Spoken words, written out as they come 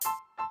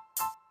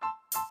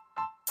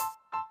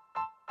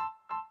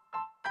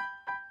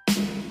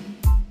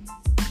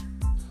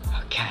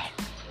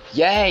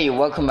Yay!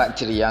 Welcome back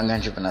to the Young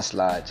Entrepreneurs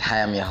Lodge.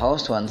 Hi, I'm your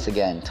host once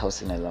again,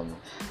 Tosin Elomu.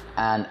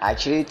 And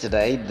actually,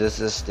 today this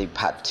is the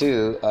part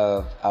 2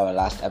 of our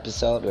last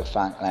episode with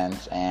Frank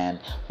Lenz, and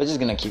we're just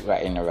gonna keep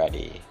right in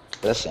already.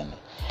 Listen.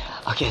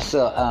 Okay,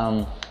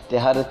 so the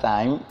other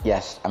time,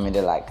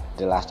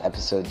 the last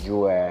episode, you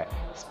were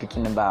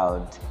speaking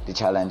about the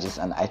challenges,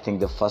 and I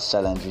think the first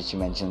challenge which you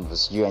mentioned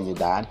was you and your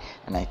dad,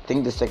 and I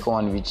think the second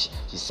one which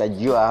you said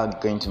you are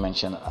going to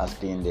mention as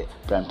being the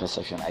brand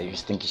perception. I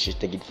just think you should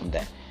take it from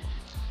there.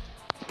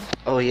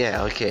 Oh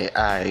yeah, okay.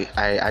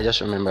 I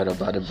just remembered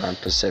about the brand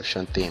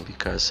perception thing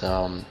because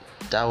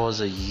that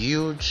was a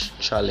huge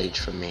challenge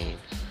for me.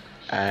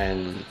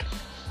 And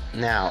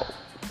now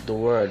the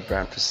word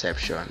brand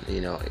perception,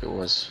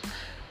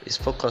 it's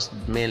focused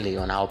mainly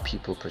on how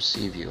people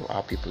perceive you,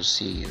 how people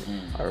see you.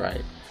 All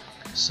right.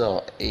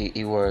 So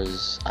it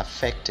was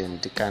affecting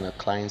the kind of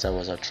clients I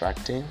was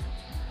attracting,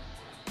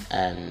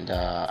 and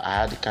I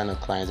had the kind of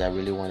clients I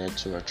really wanted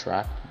to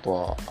attract,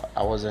 but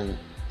I wasn't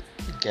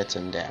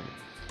getting them.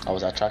 I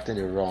was attracting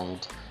the wrong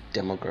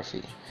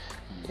demography,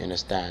 you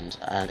understand,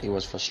 and it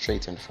was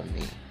frustrating for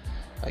me.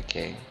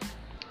 Okay,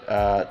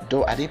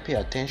 though I didn't pay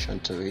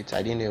attention to it,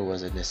 I didn't know it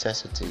was a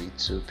necessity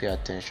to pay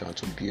attention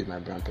to build my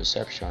brand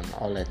perception.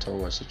 All I thought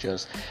was to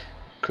just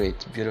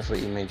create beautiful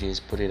images,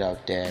 put it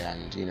out there,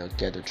 and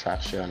get the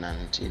traction,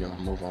 and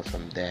move on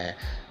from there.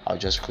 I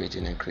was just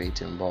creating and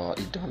creating, but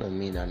it dawned on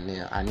me that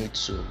I need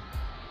to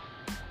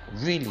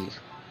really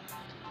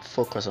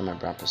focus on my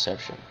brand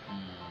perception.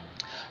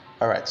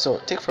 Alright, so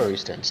take for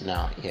instance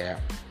now,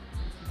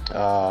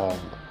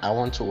 I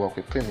want to work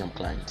with premium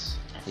clients.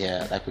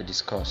 Yeah, like we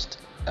discussed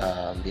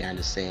behind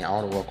the scene. I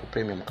want to work with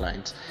premium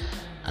clients,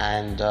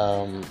 and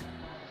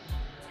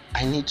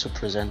I need to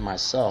present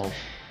myself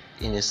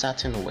in a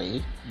certain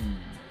way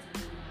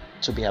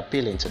to be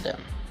appealing to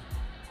them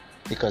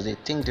because they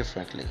think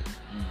differently.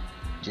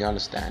 Do you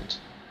understand?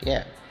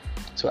 Yeah.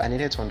 So I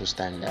needed to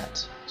understand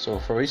that. So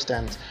for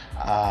instance,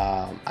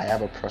 I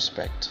have a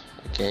prospect.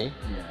 Okay.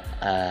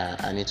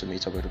 I need to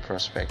meet up with the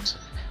prospect.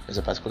 There's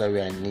a particular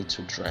way I need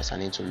to dress. I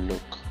need to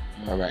look.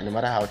 All right. No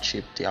matter how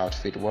cheap the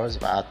outfit was,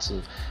 but I had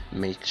to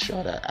make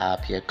sure that I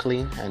appear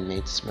clean and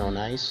neat, smell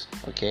nice.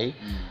 Okay.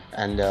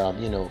 And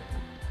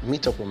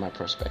meet up with my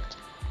prospect.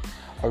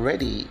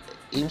 Already,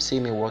 him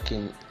seeing me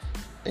working,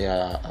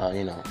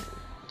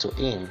 to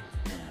him.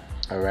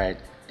 All right.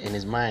 In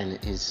his mind,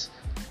 is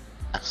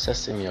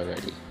accessing me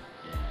already.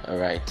 All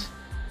right.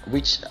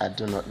 Which I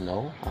do not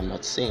know, I'm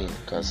not saying,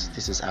 because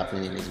this is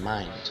happening in his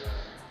mind.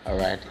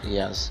 Alright, he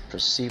has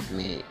perceived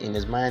me. In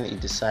his mind, he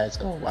decides,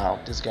 oh wow,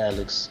 this guy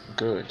looks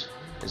good.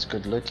 He's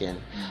good looking.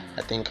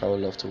 I think I would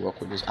love to work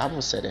with this. I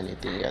haven't said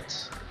anything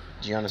yet.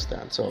 Do you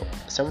understand? So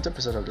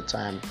 70% of the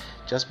time,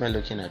 just by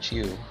looking at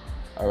you,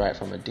 alright,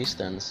 from a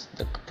distance,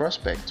 the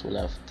prospect will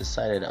have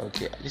decided,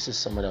 okay, this is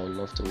somebody I would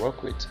love to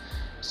work with.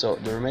 So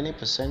the remaining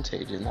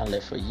percentage is not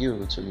left for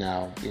you to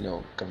now,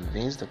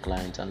 convince the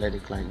client and let the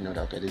client know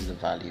that, okay, this is the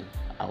value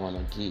I want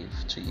to give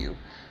to you.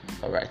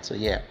 All right.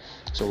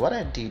 So what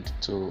I did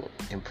to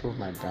improve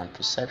my brand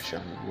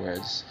perception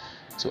was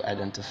to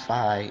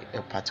identify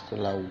a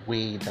particular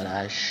way that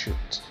I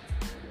shoot.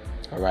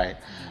 All right.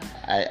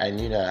 I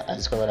knew that I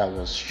discovered I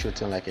was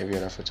shooting like every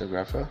other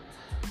photographer,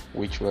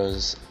 which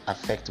was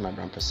affecting my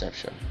brand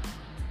perception.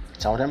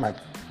 So I wanted my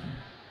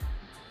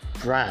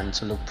brand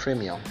to look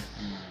premium.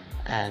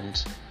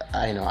 And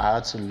I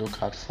had to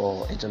look out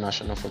for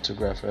international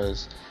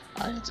photographers.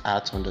 I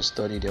had to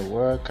understudy their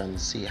work and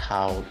see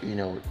how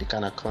the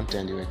kind of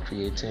content they were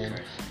creating,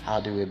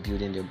 how they were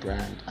building their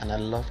brand, and I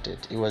loved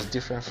it. It was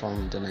different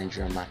from the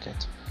Nigerian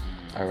market.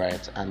 All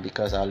right, and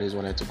because I always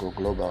wanted to go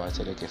global, I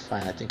said, okay,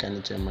 fine, I think I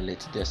need to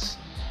emulate this.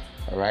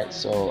 All right,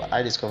 so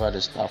I discovered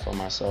the stuff for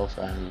myself,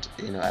 and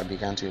I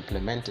began to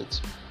implement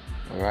it.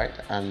 Alright,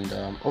 and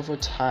over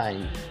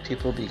time,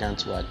 people began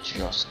to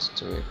adjust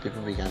to it.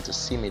 People began to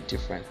see me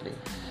differently.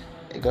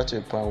 It got to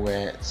a point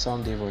where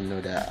some didn't even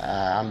know that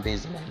I'm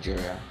based in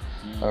Nigeria.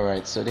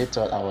 Alright, so they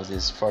thought I was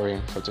this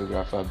foreign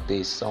photographer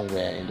based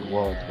somewhere in the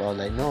world. But I was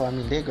like, no, I'm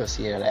in Lagos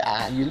here.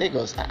 Like, you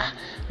Lagos?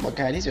 My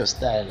guy, this is your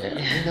style.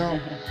 Yeah.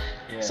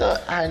 So,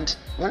 and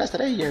when I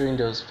started hearing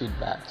those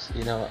feedbacks,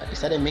 it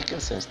started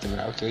making sense to me.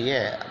 Like, okay,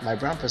 yeah, my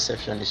brand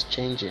perception is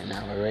changing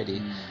now already.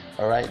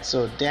 Alright,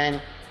 so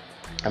then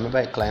I remember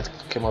a client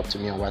came up to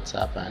me on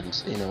WhatsApp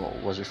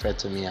and was referred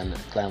to me, and the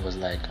client was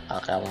like,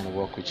 okay, I want to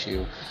work with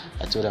you.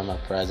 I told her my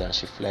price and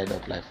she flared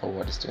up like, for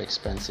what, it's too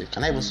expensive.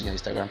 Can I even see your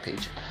Instagram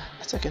page?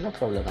 I said, okay, no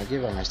problem. I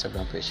gave her my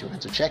Instagram page. She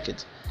went to check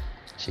it.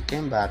 She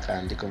came back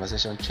and the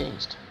conversation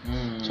changed.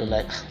 She was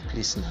like,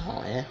 please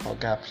now, oh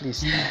God,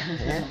 please now.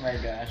 Oh my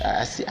gosh.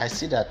 I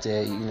see that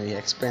you're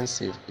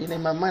expensive.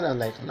 In my mind I'm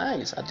like,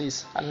 nice, at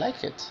least I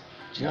like it.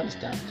 Do you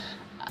understand?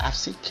 I've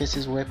seen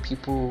cases where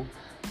people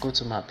go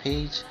to my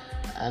page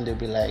and they'll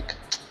be like,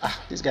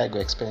 this guy go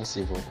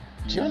expensive.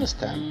 Do you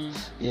understand?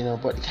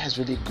 But the guy's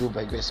really good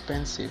but go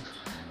expensive.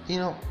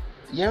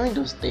 Hearing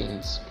those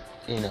things,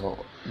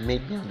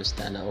 made me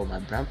understand that my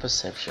brand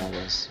perception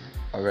was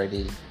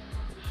already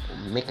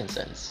making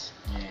sense.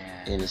 Yeah.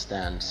 You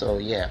understand? So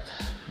yeah,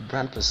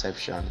 brand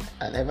perception.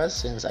 And ever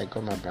since I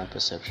got my brand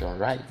perception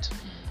right,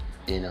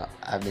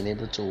 I've been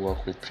able to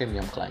work with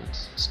premium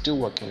clients. Still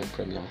working with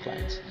premium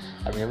clients.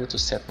 I've been able to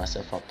set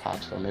myself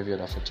apart from every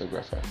other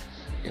photographer.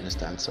 You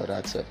understand? So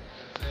that's it.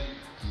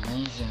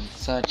 Amazing.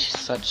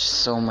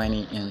 So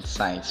many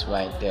insights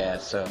right there.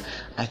 So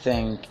I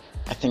think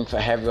for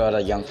every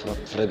other young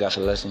photographer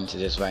listening to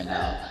this right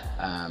now,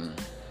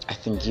 I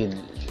think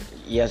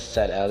yes,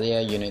 said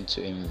earlier, you need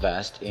to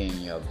invest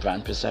in your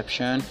brand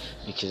perception,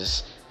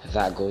 because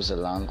that goes a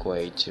long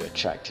way to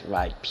attract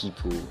right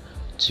people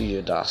to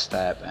your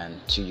doorstep and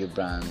to your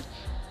brand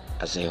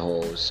as a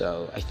whole.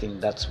 So I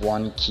think that's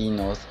one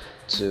keynote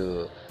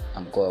to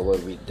go away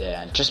with there.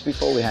 And just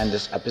before we end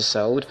this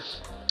episode,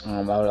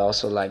 I would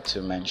also like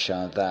to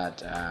mention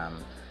that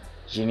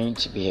you need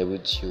to be able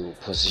to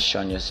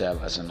position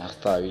yourself as an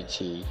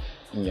authority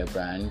in your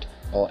brand,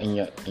 or in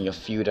your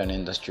field and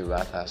industry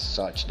rather,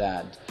 such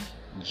that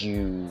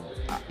you're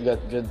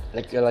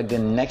like the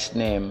next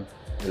name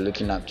they're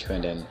looking up to,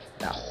 and then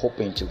they're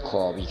hoping to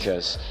call,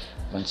 because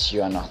once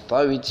you're an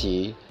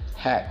authority,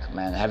 heck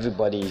man,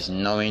 everybody is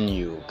knowing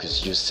you,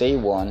 because you say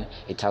one,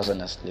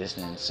 1,000 is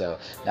listening. So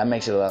that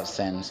makes a lot of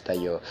sense that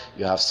you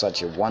have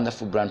such a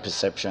wonderful brand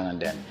perception,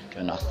 and then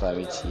you're an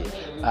authority.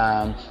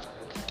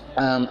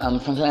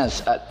 From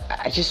Lenz,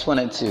 I just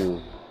wanted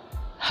to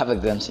have a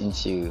glimpse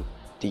into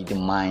the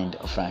mind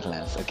of Frank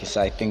Lenz. Okay, so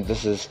I think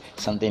this is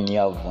something new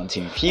I want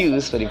to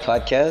infuse for the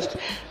podcast.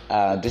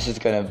 This is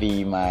gonna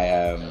be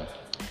my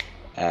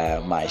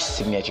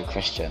signature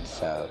question.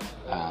 So,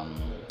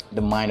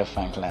 the mind of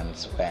Frank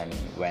Lenz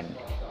when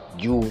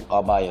you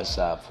are by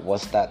yourself.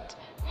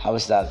 How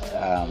is that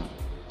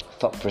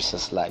thought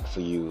process like for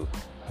you?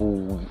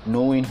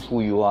 Knowing who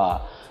you are,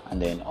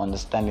 and then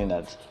understanding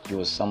that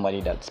you're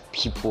somebody that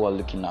people are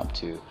looking up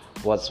to.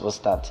 What's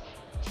that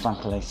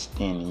Frank Lenz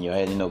thing in your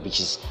head?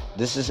 Because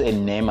this is a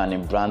name and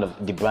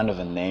the brand of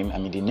a name. I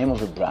mean, the name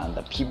of a brand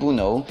that people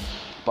know,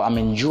 but I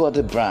mean, you are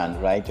the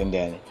brand, right? And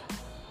then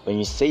when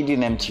you say the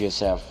name to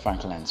yourself,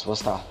 Frank Lenz,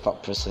 what's that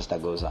thought process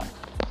that goes on?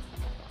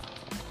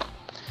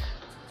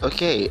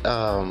 Okay,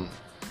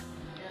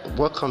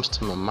 what comes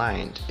to my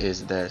mind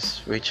is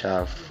this, which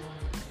I've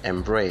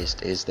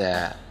embraced, is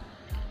that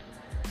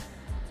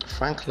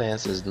Frank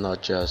Lenz is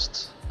not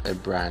just a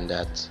brand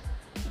that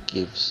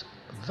gives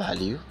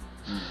value,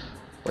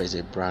 but is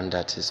a brand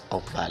that is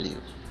of value,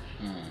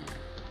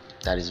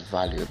 that is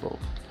valuable.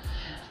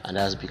 And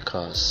that's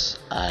because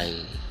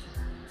I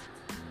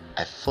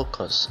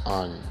focus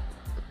on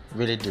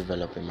really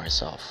developing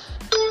myself.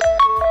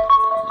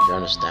 You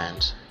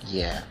understand?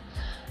 Yeah.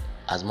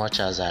 As much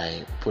as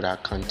I put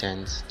out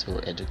content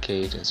to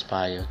educate,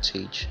 inspire,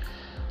 teach,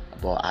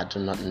 but I do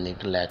not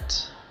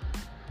neglect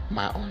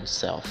my own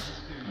self.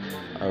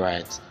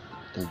 Alright,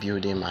 in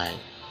building my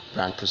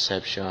brand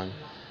perception,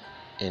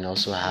 and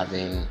also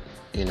having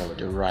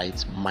the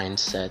right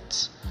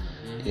mindset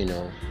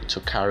to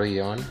carry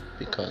on,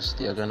 because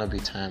there are gonna be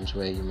times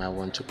where you might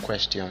want to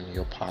question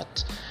your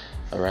part,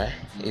 alright,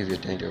 if you're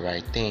doing the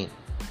right thing.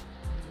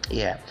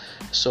 Yeah,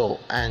 so,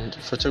 and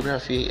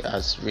photography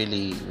has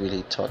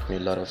really taught me a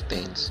lot of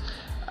things,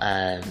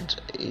 and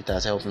it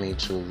has helped me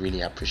to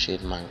really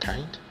appreciate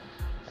mankind.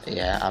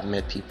 Yeah, I've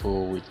met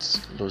people with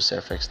low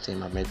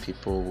self-esteem. I've met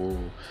people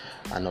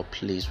who are not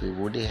pleased with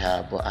who they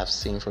are, but I've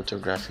seen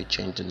photography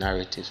change the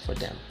narratives for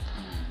them.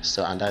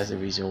 So, and that's the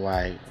reason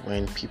why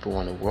when people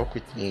want to work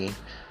with me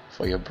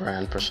for your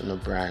brand, personal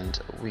brand,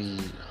 we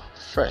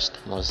first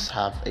must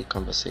have a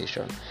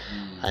conversation.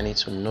 I need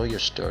to know your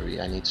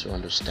story. I need to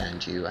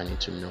understand you. I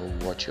need to know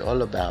what you're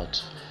all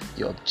about,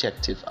 your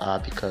objectives are,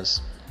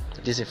 because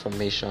this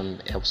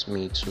information helps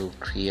me to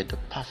create the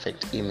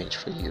perfect image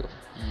for you.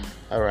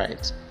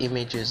 Alright,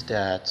 images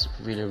that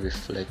really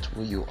reflect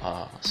who you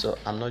are. So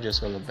I'm not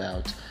just all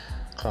about,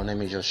 come, let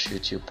me just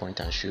shoot you, point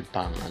and shoot,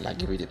 bam, and I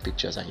give you the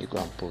pictures and you go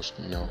and post.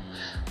 No,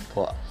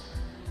 but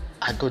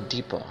I go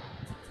deeper.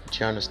 Do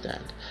you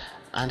understand?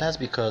 And that's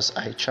because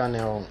I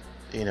channel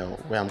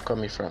where I'm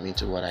coming from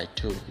into what I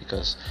do,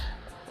 because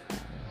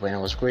when I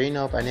was growing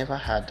up, I never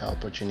had the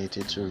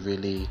opportunity to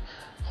really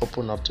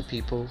open up to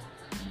people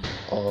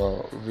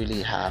or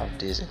really have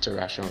this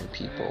interaction with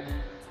people.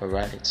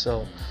 Alright,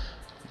 so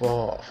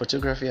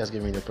photography has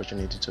given me the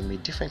opportunity to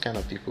meet different kind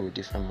of people with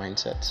different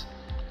mindsets,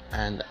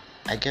 and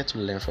I get to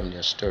learn from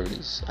their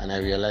stories, and I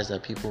realize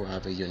that people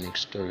have a unique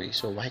story,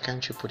 so why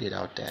can't you put it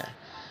out there?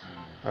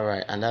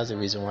 Alright, and that's the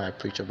reason why I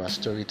preach about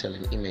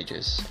storytelling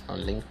images on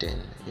LinkedIn,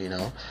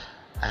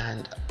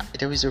 and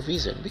there is a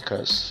reason,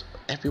 because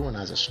everyone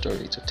has a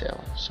story to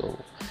tell. So,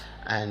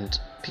 and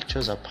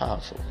pictures are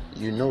powerful.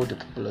 The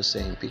people are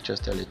saying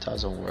pictures tell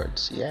 1,000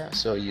 words. Yeah,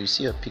 so you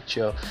see a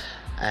picture,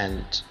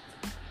 and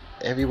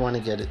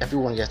everyone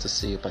gets to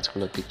see a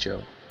particular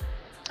picture,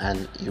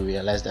 and you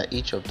realize that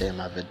each of them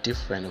have a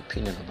different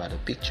opinion about a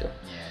picture.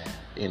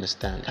 You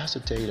understand? That's to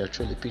tell you that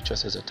truly picture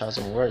says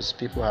 1,000 words.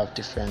 People have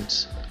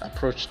different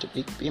approach to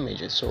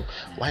images, so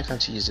why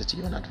can't you use it to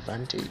your own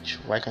advantage?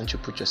 Why can't you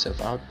put yourself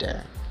out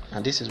there?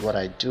 And this is what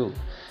I do.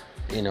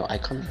 I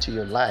come into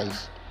your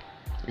life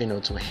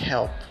to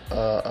help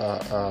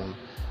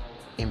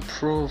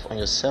improve on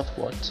your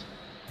self-worth,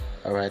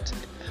 all right,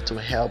 to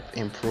help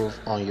improve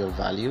on your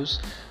values,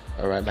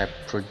 all right, by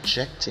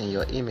projecting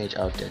your image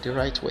out there the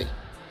right way.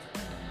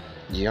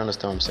 Do you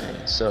understand what I'm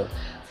saying? So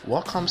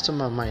what comes to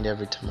my mind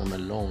every time I'm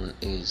alone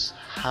is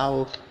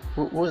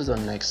who's the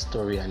next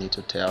story I need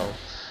to tell,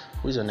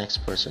 who's the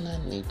next person I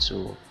need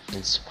to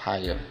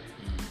inspire,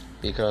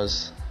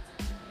 because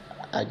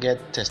I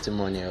get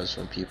testimonials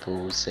from people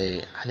who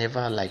say, I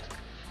never like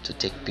to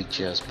take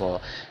pictures,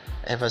 but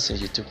ever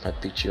since you took my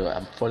picture,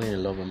 I'm falling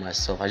in love with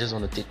myself. I just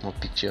want to take more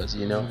pictures,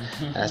 And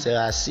I say,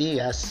 I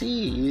see.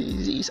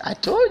 I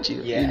told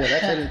you,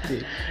 that kind of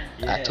thing.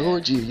 Yeah. I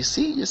told you, you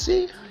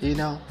see,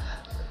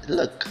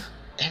 Look,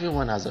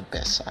 everyone has a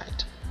best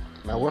side.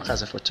 My work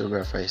as a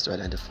photographer is to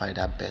identify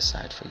that best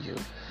side for you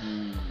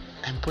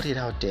and put it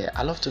out there.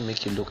 I love to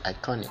make you look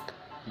iconic.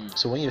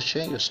 So when you're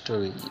sharing your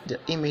story, the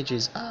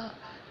images are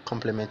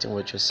complementing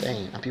what you're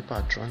saying, and people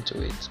are drawn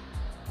to it.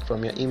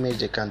 From your image,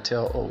 they can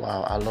tell, oh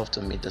wow, I love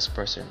to meet this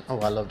person. Oh,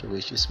 I love the way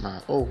she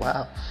smiles. Oh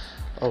wow,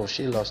 oh,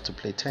 she loves to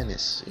play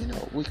tennis.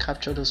 We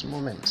capture those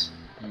moments.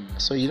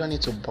 So you don't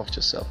need to box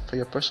yourself. For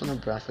your personal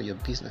brand, for your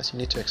business, you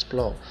need to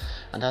explore.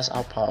 And that's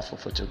how powerful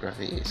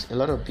photography is. A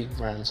lot of big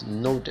brands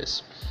know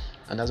this,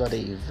 and that's why they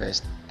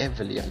invest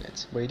heavily on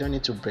it. But you don't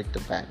need to break the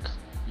bank.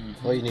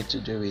 All you need to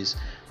do is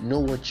know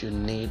what you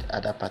need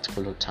at that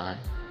particular time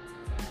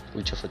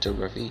with your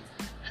photography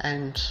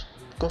and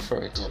go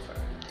for it.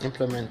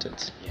 Implement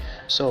it.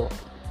 So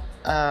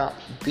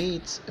be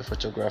it a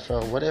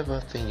photographer, whatever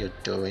thing you're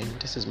doing,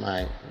 this is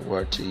my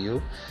word to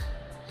you,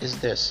 is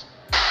this: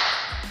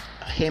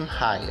 aim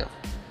higher.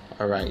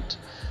 All right,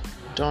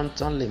 don't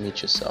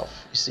limit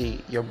yourself. You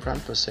see, your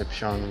brand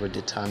perception will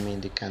determine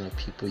the kind of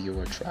people you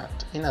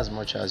attract, in as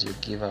much as you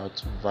give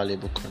out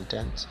valuable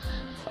content.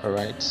 All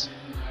right,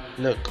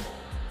 look,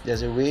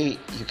 there's a way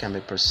you can be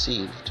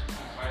perceived,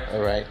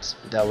 all right,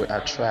 that will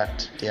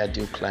attract the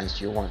ideal clients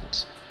you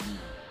want.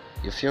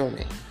 You feel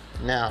me?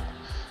 Now,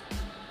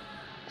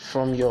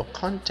 from your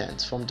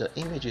content, from the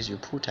images you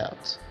put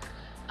out,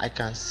 I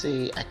can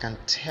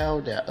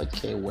tell that,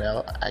 okay,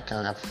 well, I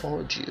can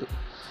afford you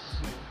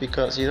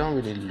because you don't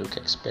really look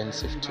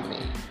expensive to me.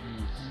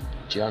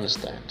 Do you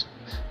understand?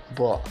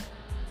 But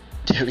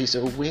there is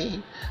a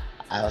way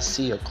I'll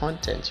see your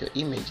content, your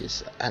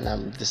images, and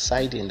I'm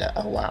deciding that,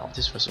 oh wow,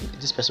 this person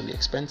will be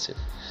expensive.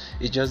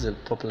 It's just the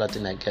popular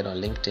thing I get on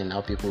LinkedIn.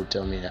 Now people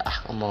tell me that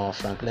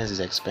Frank Lenz is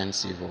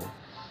expensive.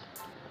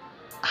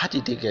 How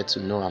did they get to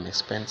know I'm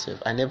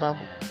expensive? I never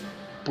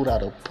put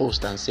out a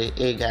post and say,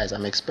 hey guys,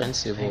 I'm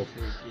expensive.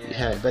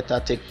 Yeah, better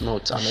take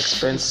notes, I'm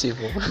expensive.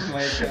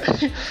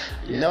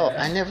 No,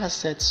 I never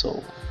said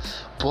so.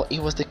 But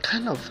it was the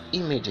kind of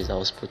images I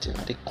was putting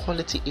out, the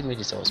quality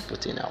images I was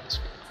putting out.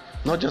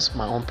 Not just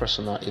my own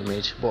personal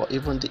image, but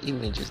even the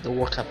images, the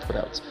work I put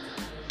out,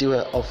 they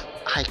were of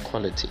high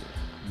quality.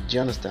 Do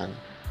you understand?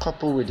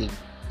 Coupled with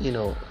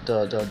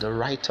the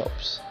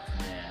write-ups.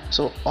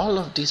 So all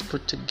of this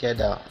put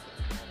together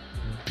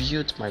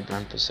built my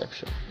brand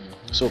perception.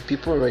 So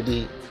people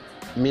already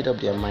made up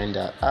their mind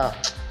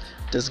that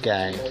this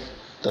guy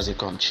doesn't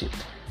come cheap.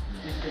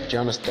 Do you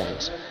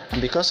understand?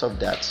 And because of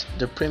that,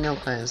 the premium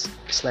clients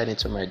slide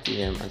into my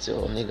DM and say,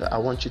 oh nigga, I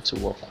want you to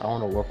work. I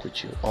want to work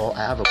with you. Or I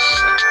have a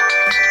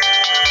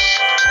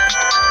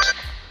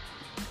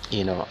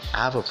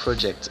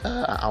project.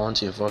 I want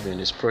to involve you in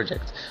this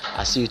project.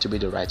 I see you to be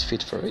the right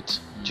fit for it.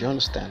 Do you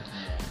understand?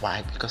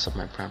 Why? Because of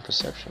my brand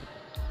perception.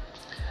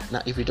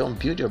 Now, if you don't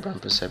build your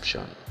brand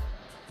perception,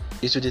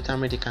 it will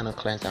determine the kind of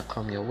clients that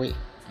come your way.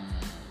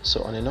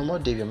 So on a normal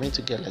day, you're meant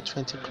to get like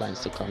 20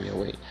 clients to come your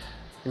way.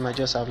 You might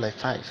just have like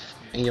 5.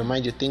 In your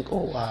mind, you think,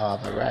 oh wow,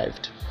 I've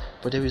arrived.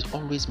 But there is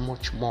always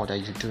much more that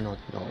you do not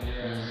know.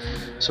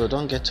 So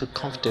don't get too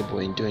comfortable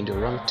in doing the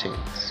wrong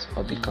things,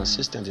 or be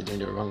consistent in doing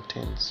the wrong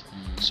things.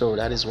 So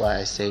that is why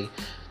I say,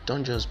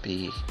 don't just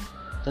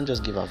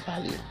give out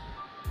value.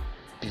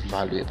 Be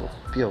valuable.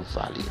 Be of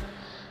value.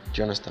 Do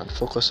you understand?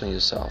 Focus on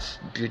yourself.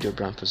 Build your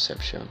brand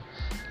perception.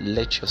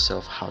 Let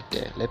yourself out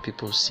there. Let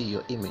people see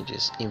your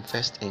images.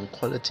 Invest in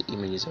quality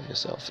images of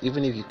yourself.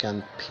 Even if you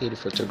can pay the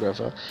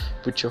photographer,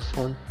 put your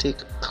phone, take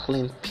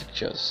clean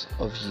pictures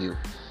of you.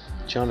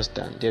 Do you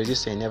understand? There's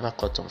this saying, never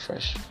cut on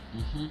fresh.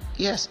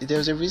 Yes,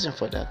 there's a reason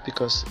for that,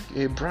 because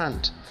you're a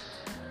brand.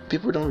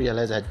 People don't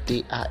realize that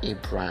they are a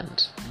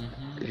brand.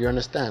 You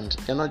understand?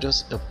 You're not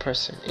just a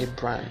person, a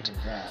brand.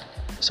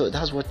 So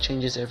that's what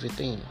changes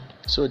everything.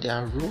 So there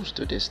are rules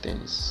to these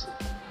things.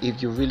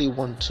 If you really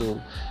want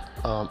to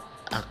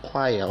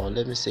acquire, or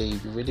let me say,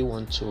 if you really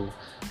want to,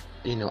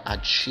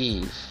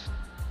 achieve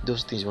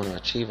those things you want to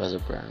achieve as a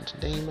brand,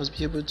 then you must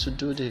be able to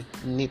do the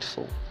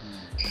needful,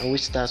 and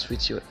which starts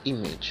with your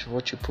image,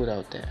 what you put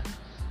out there.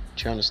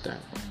 Do you understand?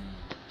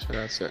 So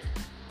that's it.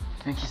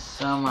 Thank you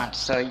so much.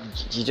 So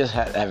you just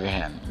heard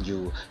everything.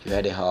 You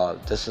heard it all.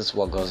 This is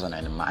what goes on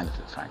in the mind of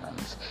the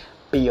Franklins.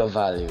 Be your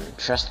value.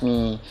 Trust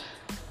me.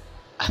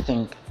 I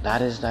think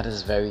that is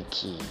very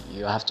key.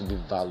 You have to be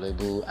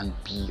valuable and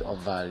be of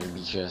value,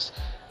 because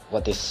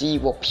what they see,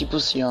 what people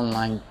see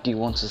online, they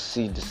want to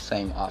see the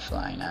same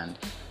offline. And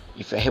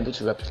if you're able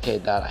to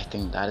replicate that, I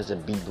think that is a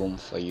big boom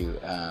for you.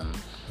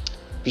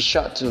 Be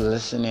sure to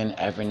listen in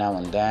every now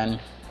and then.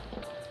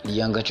 The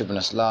Young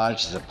Entrepreneurs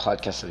Lodge is a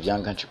podcast of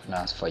young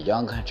entrepreneurs for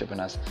young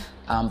entrepreneurs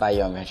and by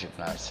young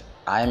entrepreneurs.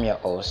 I am your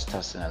host,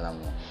 Tosin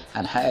Alamu.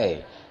 And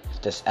hey,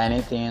 if there's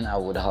anything I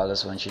would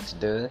always want you to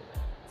do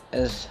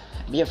is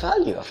be a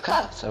value, of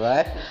course,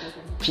 alright?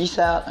 Peace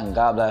out and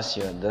God bless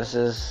you. This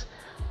is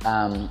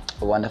a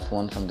wonderful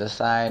one from this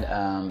side.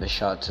 Be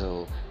sure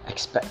to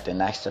expect the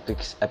next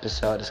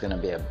episode. It's going to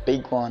be a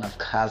big one, of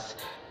course.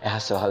 It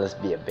has to always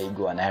be a big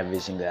one every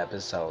single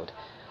episode.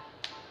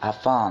 Have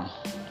fun.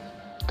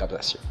 God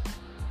bless you.